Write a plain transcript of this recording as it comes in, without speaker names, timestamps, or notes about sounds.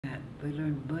We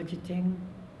learned budgeting,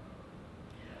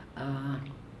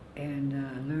 and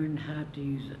learned how to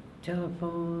use a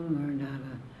telephone, learned how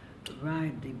to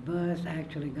ride the bus,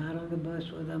 actually got on the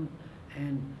bus with them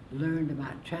and learned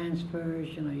about transfers.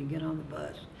 You know, you get on the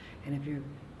bus, and if you're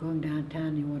going downtown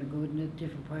and you want to go to a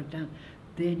different part of town,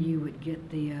 then you would get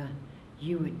the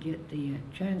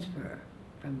transfer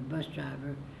from the bus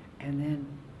driver, and then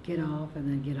get off and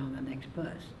then get on the next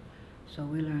bus. So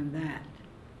we learned that,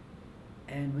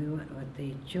 and we went with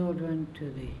the children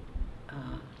to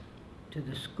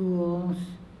the schools,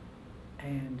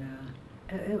 and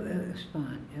it was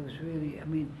fun. It was really, I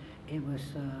mean, it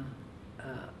was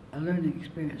a learning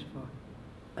experience for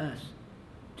us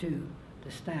too,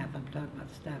 the staff. I'm talking about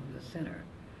the staff of the center.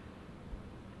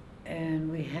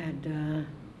 And we had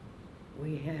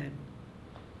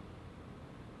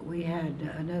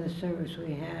another service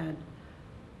we had,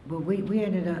 but we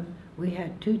ended up, we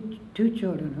had two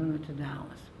children who went to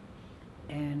Dallas,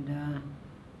 and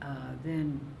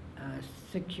then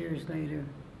 6 years later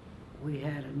we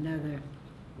had another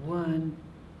 1,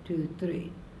 2,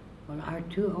 3. Well, our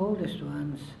two oldest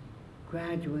ones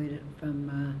graduated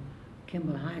from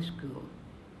Kimball High School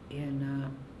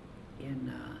in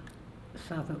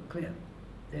South Oak Cliff,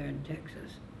 there in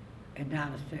Texas, in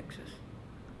Dallas, Texas.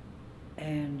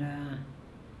 And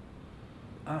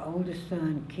our oldest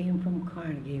son came from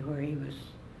Carnegie, where he was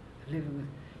living with,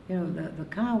 you know, the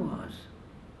Kiowas,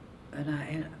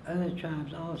 and other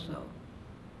tribes also.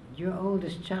 Your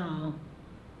oldest child,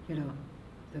 you know,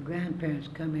 the grandparents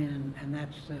come in, and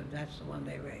that's the one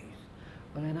they raise.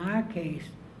 Well, in our case,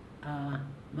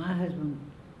 my husband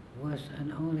was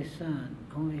an only son,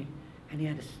 and he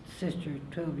had a sister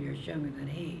 12 years younger than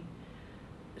he.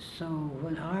 So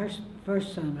when our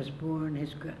first son was born,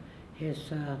 his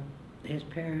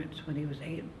parents, when he was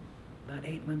about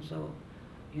 8 months old,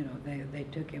 you know, they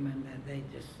took him, and they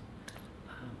just,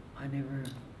 I never,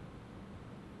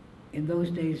 in those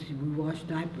days we washed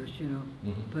diapers, you know,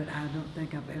 but I don't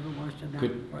think I've ever washed a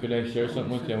diaper. Could I share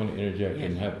something with you? I want to interject. Yes.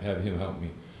 And have him help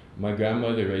me. My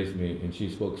grandmother raised me, and she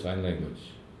spoke sign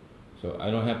language. So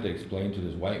I don't have to explain to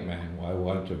this white man why I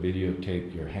want to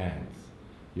videotape your hands.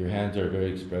 Your hands are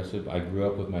very expressive. I grew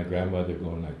up with my grandmother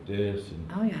going like this, and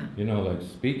oh, yeah, you know, like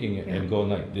speaking it and going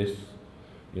like this,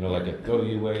 you know, like a go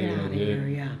your way, you know, here,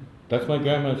 yeah. That's my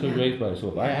grandmother was raised by. So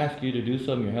if I ask you to do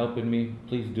something, you're helping me,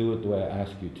 please do it the way I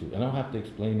ask you to. And I don't have to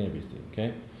explain everything,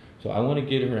 okay? So I want to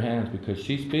get her hands, because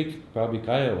she speaks probably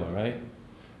Kiowa, right?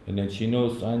 And then she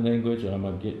knows sign language, and I'm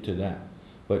going to get to that.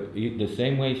 But the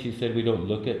same way she said we don't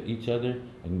look at each other,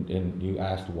 and you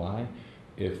asked why,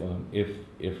 if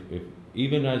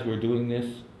even as we're doing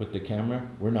this with the camera,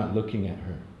 we're not looking at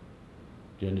her.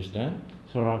 Do you understand?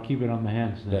 So I'll keep it on the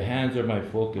hands then. The hands are my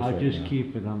focus. I'll right just now.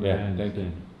 keep it on the hands. Thank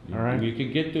you. All right. You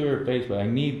can get to her face, but I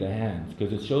need the hands,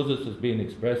 because it shows us as being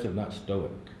expressive, not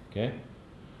stoic. Okay?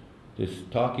 This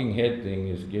talking head thing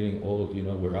is getting old. You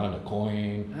know, we're on a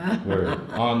coin, we're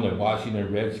on the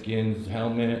Washington Redskins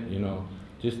helmet. You know,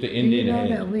 just the Indian head. Do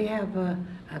you know that we have a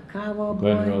Kiowa boy?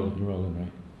 Go ahead, rolling,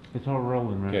 right? It's all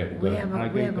rolling, right? Okay, We have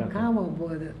a Kiowa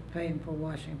boy that's playing for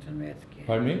Washington Redskins.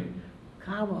 Pardon me?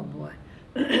 Kiowa boy.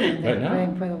 Right now?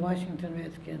 Playing for the Washington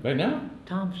Redskins. Right now?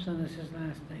 Thompson is his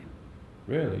last name.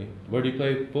 Really? Where do you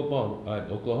play football?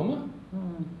 At Oklahoma? I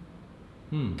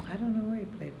don't know where he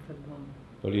played football.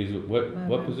 But he's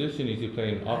what position is he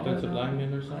playing? Offensive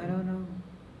lineman or something? I don't know.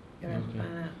 You'll have to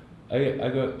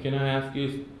find out. Can I ask you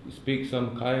to speak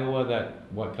some Kiowa,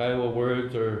 what Kiowa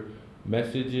words or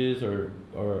messages or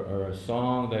a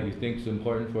song that you think is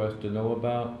important for us to know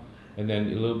about, and then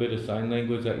a little bit of sign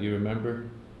language that you remember,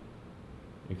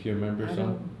 if you remember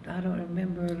some? I don't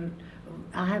remember.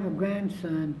 I have a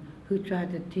grandson who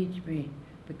tried to teach me,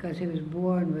 because he was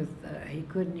born with, he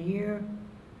couldn't hear,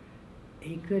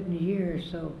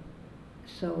 so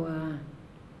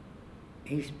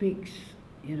he speaks,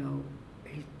 you know,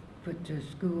 he's put to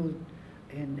school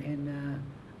in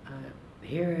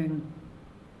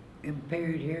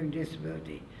impaired hearing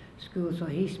disability school, so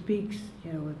he speaks,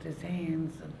 you know, with his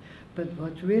hands. But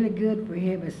what's really good for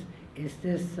him is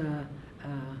this,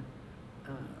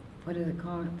 what do they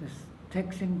call it, this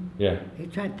texting? Yeah. He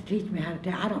tried to teach me how to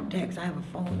text. I don't text. I have a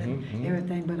phone and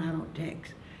everything, but I don't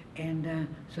text. And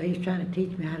so he's trying to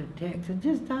teach me how to text, and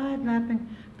just died laughing.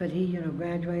 But he, you know,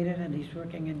 graduated, and he's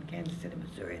working in Kansas City,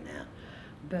 Missouri now.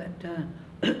 But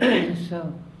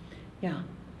so, yeah.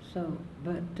 So,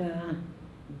 but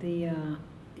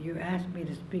you asked me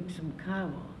to speak some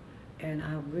Kiowa, and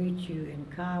I'll greet you in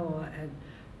Kiowa. And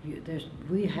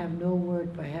we have no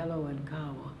word for hello in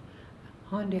Kiowa.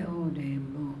 Honde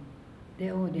odem. De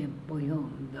odem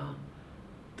boyom do.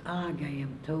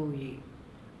 Agayam toyi.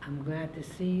 I'm glad to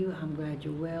see you. I'm glad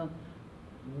you're well.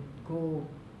 Go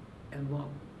and walk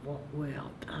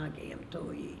well. Tage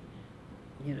Toyi.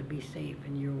 You know, be safe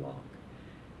in your walk.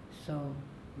 So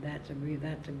that's a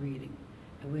greeting.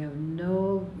 And we have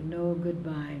no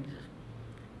goodbyes.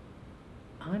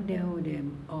 Ande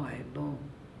odem oi bon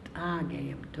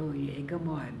Tage Toyi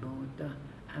Egamoi bon.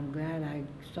 I'm glad I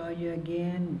saw you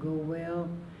again. Go well,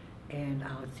 and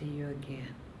I'll see you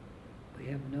again. We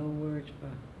have no words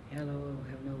for hello.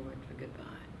 We have no words for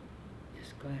goodbye.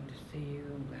 Just glad to see you.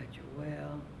 I'm glad you're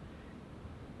well.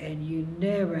 And you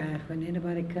never ask, when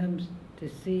anybody comes to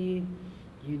see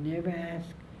you, never ask,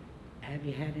 have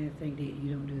you had anything to eat?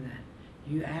 You don't do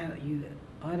that. You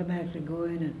automatically go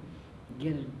in and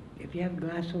get if you have a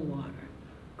glass of water,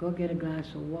 go get a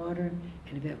glass of water,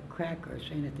 and if you have crackers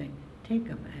or anything, take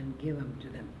them and give them to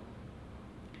them.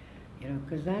 You know,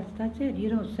 because that's it. You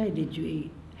don't say, did you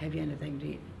eat? Have you anything to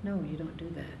eat? No, you don't do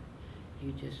that.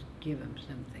 You just give them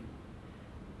something.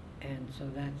 And so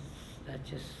that's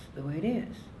just the way it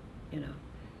is, you know.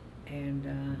 And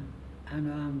I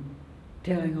know I'm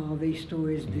telling all these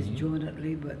stories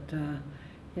disjointedly, but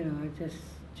you know, it's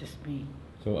just me.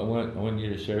 So I want you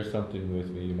to share something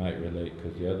with me you might relate,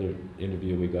 because the other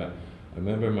interview we got, I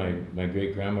remember my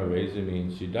great grandma raising me,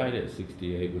 and she died at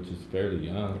 68, which is fairly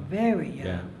young. Very young.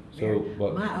 Yeah. So,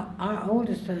 but our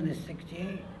oldest son is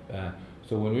 68.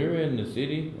 So when we were in the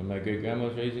city, when my great grandma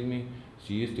was raising me,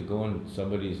 she used to go on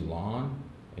somebody's lawn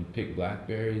and pick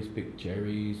blackberries, pick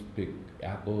cherries, pick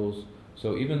apples.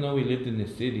 So even though we lived in the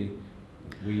city,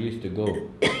 we used to go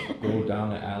down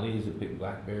the alleys and pick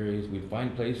blackberries. We'd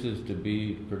find places to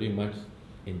be pretty much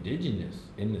indigenous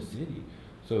in the city.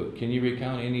 So can you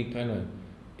recount any kind of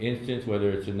instance,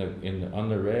 whether it's on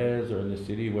the res or in the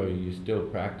city, where you still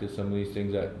practice some of these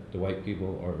things that the white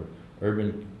people or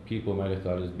urban people might have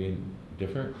thought as being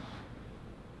different?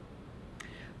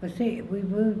 Well, see, we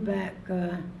moved back.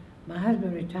 My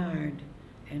husband retired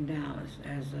in Dallas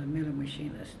as a milling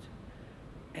machinist,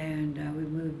 and we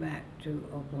moved back to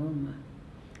Oklahoma.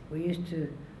 We used to,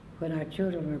 when our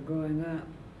children were growing up,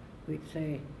 we'd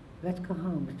say, let's go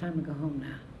home. It's time to go home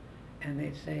now. And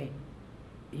they'd say,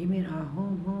 you mean our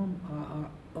home or our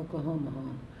Oklahoma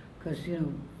home? Because, you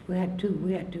know, we had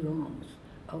two homes.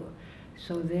 Oh,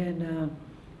 so then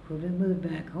when we moved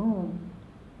back home,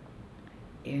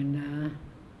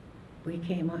 we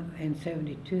came up in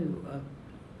 72.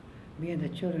 Me and the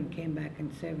children came back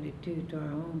in 72 to our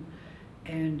home,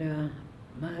 and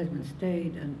my husband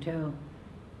stayed until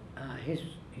he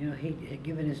had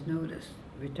given his notice,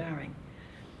 retiring.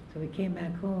 So we came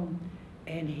back home,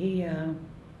 and he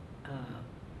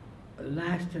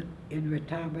lasted in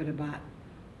retirement about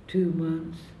 2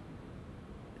 months,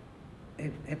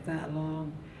 if that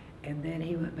long, and then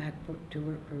he went back to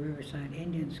work for Riverside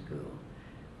Indian School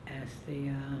as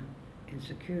the in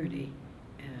security,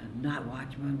 night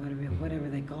watchman, whatever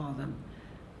they call them,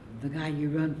 the guy you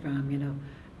run from, you know,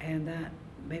 and that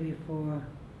maybe for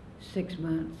 6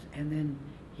 months, and then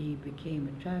he became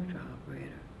a tractor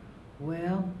operator.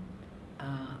 Well,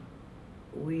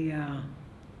 we're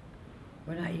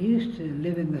not used to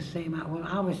living the same. Well,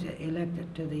 I was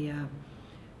elected to the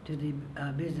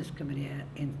business committee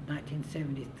in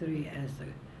 1973 as the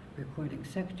recording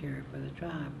secretary for the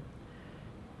tribe,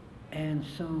 and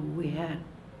so we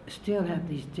still have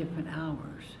these different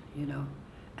hours, you know,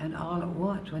 and all at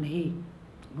once when he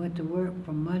went to work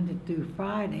from Monday through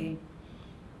Friday,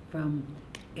 from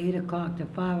 8 o'clock to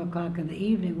 5 o'clock in the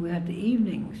evening, we had the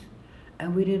evenings,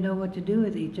 and we didn't know what to do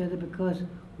with each other because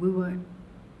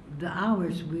the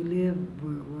hours we lived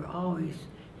were always,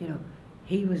 you know,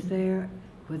 he was there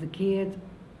with the kids,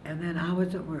 and then I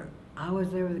was at work. I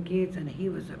was there with the kids, and he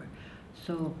was there.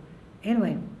 So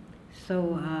anyway,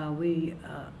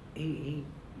 he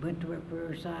went to work for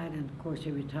Riverside, and of course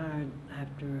he retired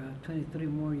after 23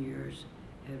 more years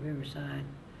at Riverside.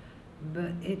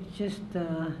 But it's just,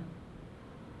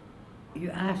 you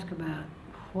ask about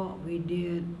what we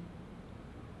did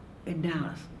in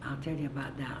Dallas. I'll tell you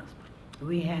about Dallas.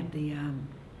 We had the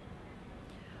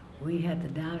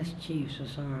Dallas Chiefs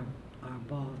as our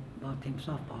ball team,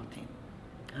 softball team.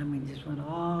 I mean, just went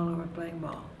all over playing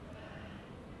ball.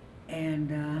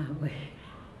 And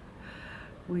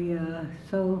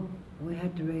so we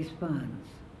had to raise funds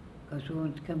because we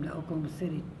wanted to come to Oklahoma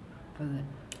City for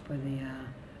the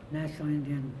National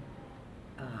Indian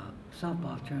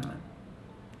softball tournament.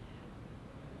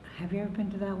 Have you ever been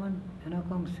to that one in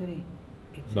Oklahoma City?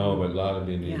 No, but a lot of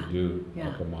Indians do. Yeah.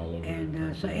 I'll come all over.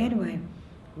 And so anyway,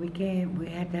 we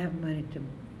had to have money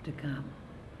to come.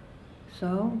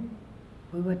 So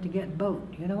we went to get boat.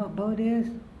 You know what boat is?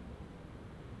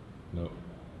 No.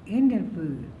 Indian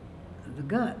food. the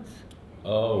guts.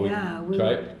 Oh, Yeah, we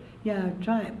tripe? would- Yeah,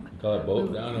 tripe. Call it boat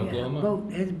We- down in yeah, Oklahoma?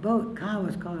 Boat, it's boat,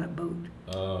 Kiowas call it boat.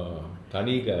 Oh,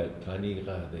 taniga,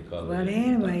 they call it. But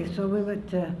anyway, so we went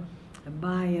to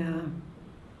buy,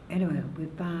 anyway, we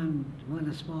found one of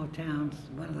the small towns,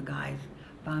 one of the guys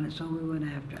found it, so we went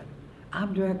after it.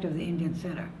 I'm director of the Indian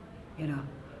Center, you know,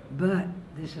 but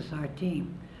this is our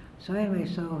team. So anyway,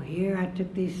 so here I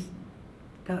took these,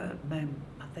 I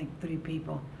think 3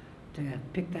 people to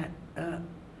pick that up,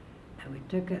 and we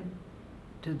took it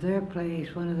to their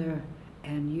place, one of their,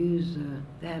 and used,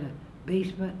 they had a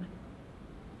basement.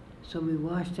 So we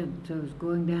washed it, so it was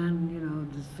going down, you know,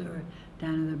 the sewer,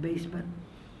 down in their basement.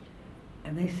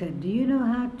 And they said, do you know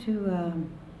how to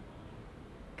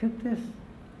cook this?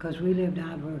 Because we lived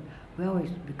out where, we always,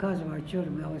 because of our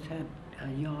children, we always had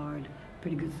a yard,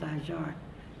 pretty good sized yard.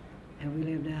 And we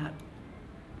lived out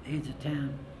the edge of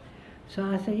town. So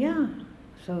I said, yeah.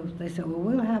 So they said, well,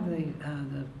 we'll have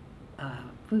the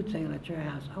food sale at your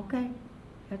house. Okay,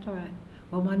 that's all right.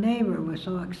 Well, my neighbor was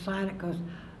so excited because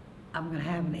I'm going to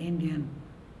have an Indian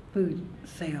food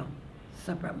sale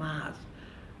supper at my house.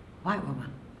 White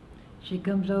woman. She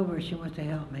comes over, she wants to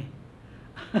help me.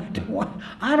 I don't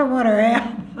want her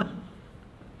help.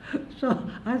 So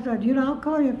I said, you know, I'll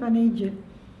call you if I need you.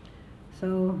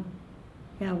 So,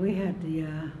 yeah, we had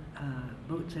the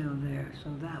boat sale there, so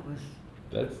that was...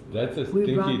 That's a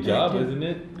we brought stinky that job, to- isn't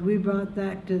it? We brought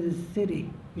that to the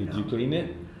city. Did know. you clean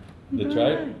it? We The brought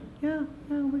tripe? that.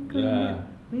 Yeah, we cleaned Yeah. it.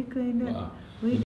 We cleaned it. Wow. We